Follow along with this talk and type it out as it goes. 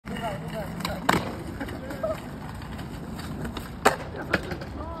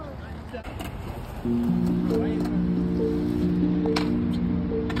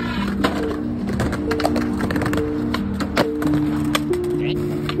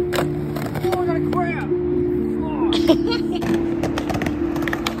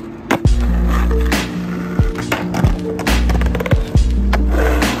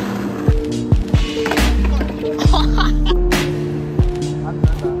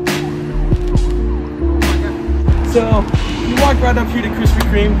So, you walk right up here to Krispy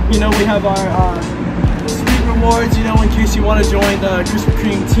Kreme. You know, we have our sweet rewards, you know, in case you want to join the Krispy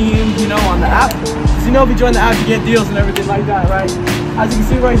Kreme team, you know, on the app. Because, you know, if you join the app, you get deals and everything like that, right? As you can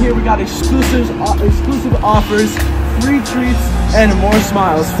see right here, we got exclusive offers, free treats, and more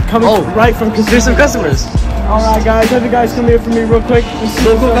smiles coming right from Krispy Kreme. There's some customers. Alright, guys, have you guys come here for me real quick?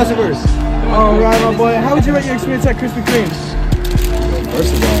 Local customers. Alright, my boy. How would you rate your experience at Krispy Kreme?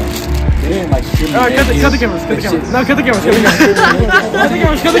 First of all, they didn't like shoot me. Alright, cut the cameras, cut the cameras. No, cut the cameras, cut the cameras. Cut the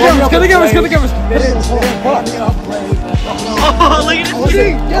cameras, cut the cameras, cut the cameras, cut the cameras. They didn't fuck. Oh, look at this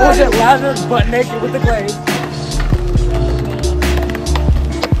shit. I wasn't Lazarus butt naked with the glaze.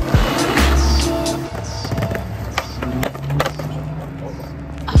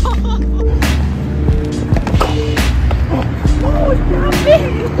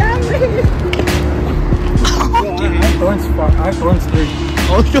 I thrown three.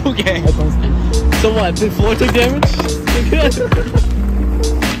 Oh, okay. So what, did Floyd take damage?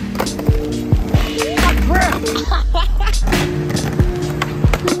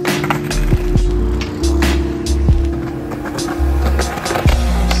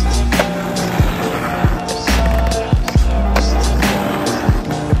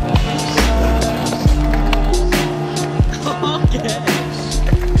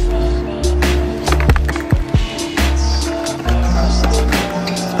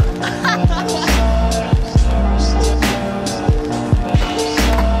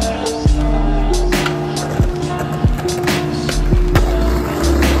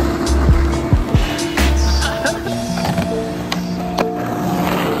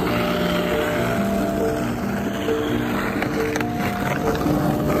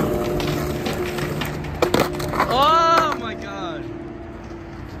 Oh my god.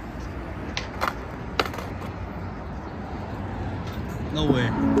 No way.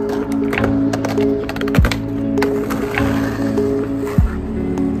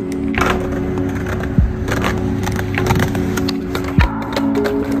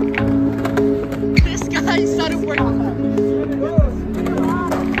 This guy started working.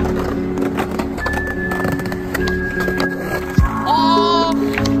 Oh!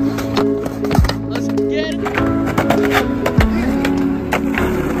 Let's get it.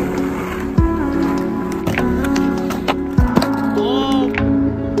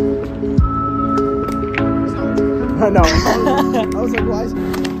 No. I was like, why?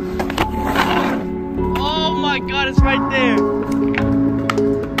 Oh my god, it's right there.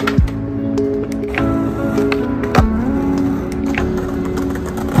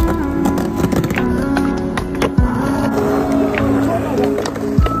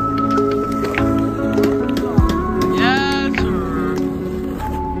 Yes,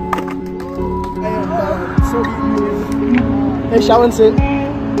 sir. Hey, shall and sit.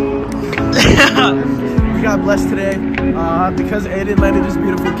 We got blessed today because Aiden landed this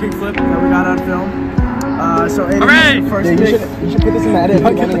beautiful kickflip that we got on film. So Aiden, first you should put this in the edit.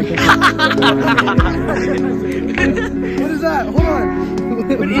 What is that? Hold on.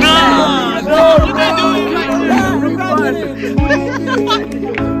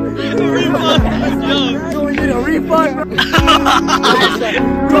 No, you need a refund.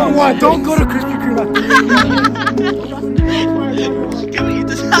 Don't go to Krispy Kreme. Can we eat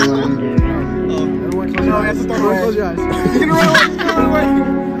this out? No, we have to start close your eyes. You can run away.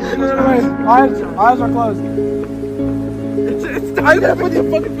 Eyes are closed. It's time to put your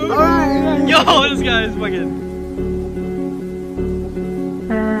fucking food. Alright. Yo, this guy is fucking.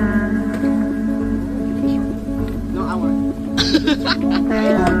 No, I want.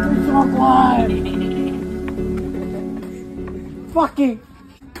 Fucking.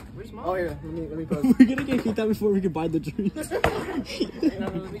 Oh yeah, let me pause. We're gonna get kicked out before we can buy the drinks.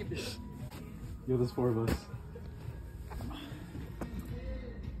 Yo, there's 4 of us.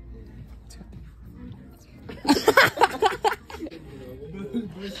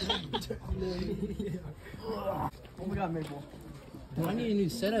 Oh my god, Maple. Do I need a new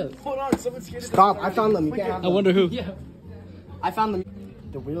setup? Hold on, someone's scared. Stop, I found them. You can't have them. I wonder who. Yeah. I found them.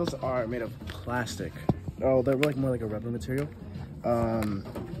 The wheels are made of plastic. Oh, they're like more like a rubber material.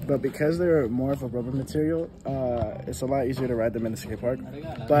 But because they're more of a rubber material, it's a lot easier to ride them in the skate park.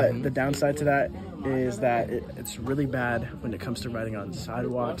 But the downside to that is that it's really bad when it comes to riding on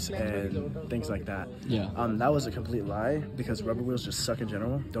sidewalks and things like that. Yeah. That was a complete lie because rubber wheels just suck in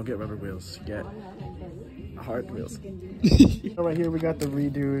general. Don't get rubber wheels, get hard wheels. Right here we got the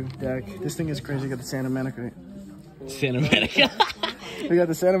redo deck. This thing is crazy. We got the Santa Monica. We got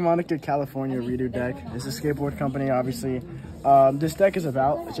the Santa Monica, California redo deck. It's a skateboard company, obviously. This deck is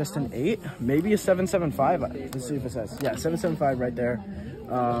about just an 8, maybe a 775. Let's see if it says. Yeah, 775 right there.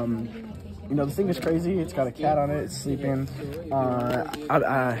 You know, the thing is crazy. It's got a cat on it. It's sleeping.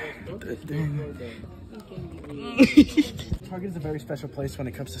 Target is a very special place when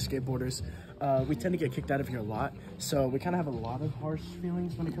it comes to skateboarders. We tend to get kicked out of here a lot, so we kind of have a lot of harsh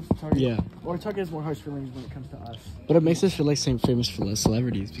feelings when it comes to Target. Yeah. Or Target has more harsh feelings when it comes to us. But it makes us feel like same famous for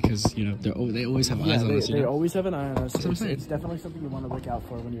celebrities because, you know, they always have eyes on us. They always have an eye on us. That's what I'm saying. It's definitely something you want to look out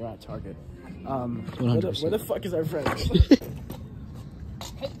for when you're at Target. 100%. Where the fuck is our friend?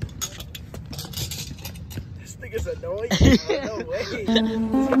 This thing is annoying. No way.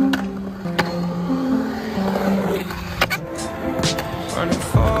 Running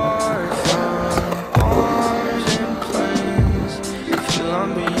far from arms and planes. Feel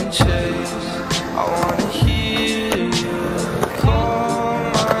I'm being chased. I wanna hear you call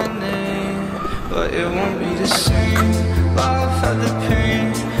my name, but it won't be the same. Laugh at the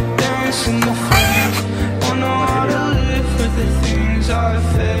pain, dance in the flames. Won't know how to live with the things I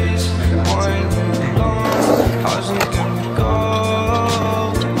face. One long, how's it gonna go?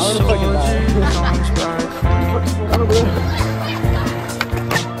 Soldier comes back home.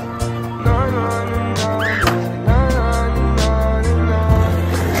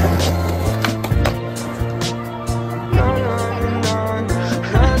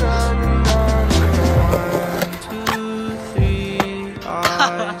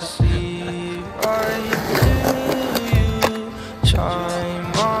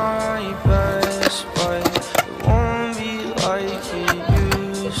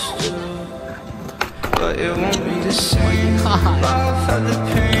 It won't be the same. Laugh at the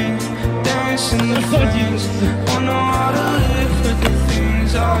pain, dance in the flames. Won't know how to live with the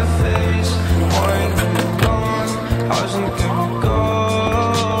things I face. One gone, how's it gonna go?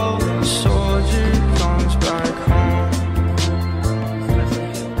 A soldier comes back home.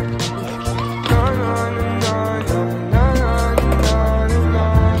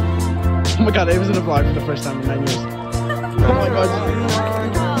 Oh my god, I was in a vlog for the first time in 9 years. Oh my god.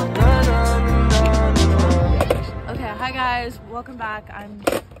 Hi guys, welcome back. I'm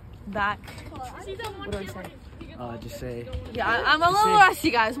back. What do I say? Just say. Yeah, I'm a little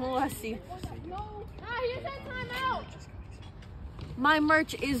rusty, guys. I'm a little rusty. My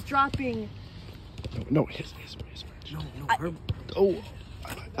merch is dropping. No, his merch. No.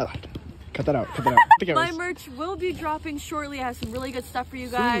 Cut that out. My merch will be dropping shortly. I have some really good stuff for you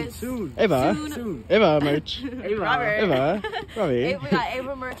guys. Soon. Ava merch. Ava. We got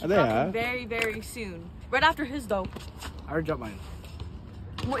Ava merch dropping very, very soon. Right after his though. I already dropped mine.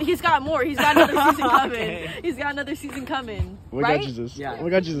 He's got more. He's got another season coming. Okay. He's got another season coming. Oh my god, Jesus. Yeah. Oh my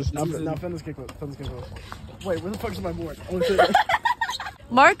god, Jesus. Now film this kickflip. Wait, where the fuck is my board?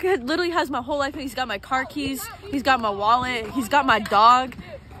 Mark literally has my whole life. He's got my car keys. He's got my wallet. He's got my dog.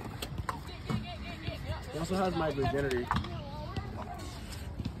 He also has my virginity.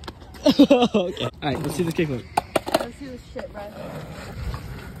 Okay. Alright, let's see this kickflip. Let's see this shit, bro.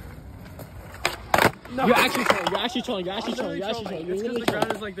 No. You're actually trolling. It's because the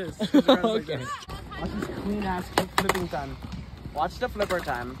ground is like this. Okay. Watch this clean ass flipping time. Watch the flipper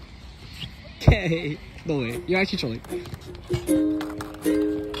time. Okay. No way. You're actually trolling.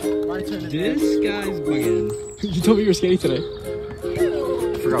 My turn. This guy's bugging. You told me you were skating today.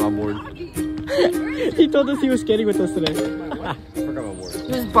 I forgot my board. He told us he was skating with us today. I forgot my board.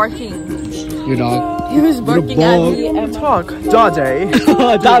 He was barking. Your dog. He was barking at me and talk. Daddy.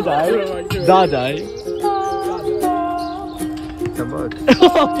 Daddy. The bug.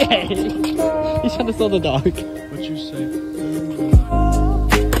 Okay. He's trying to sell the dog. What you say?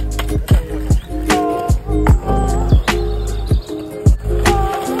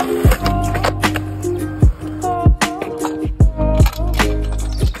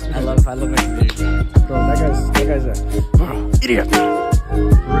 I love my community. Bro, that guy's a idiot.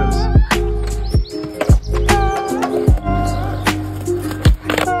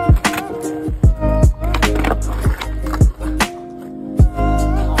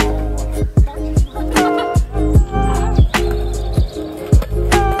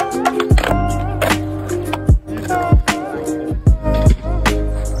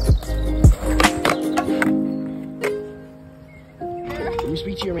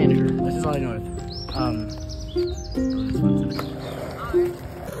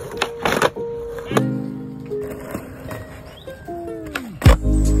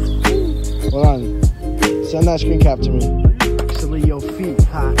 Hold on. Send that screen cap to me. Silly your feet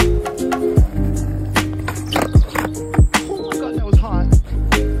hot. Oh my god, that was hot.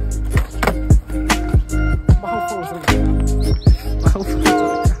 My whole phone was like that. My whole phone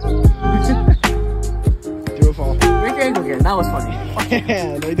was like that. Do a fall. Make your ankle again. That was funny.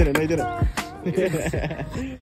 Yeah, no, you didn't.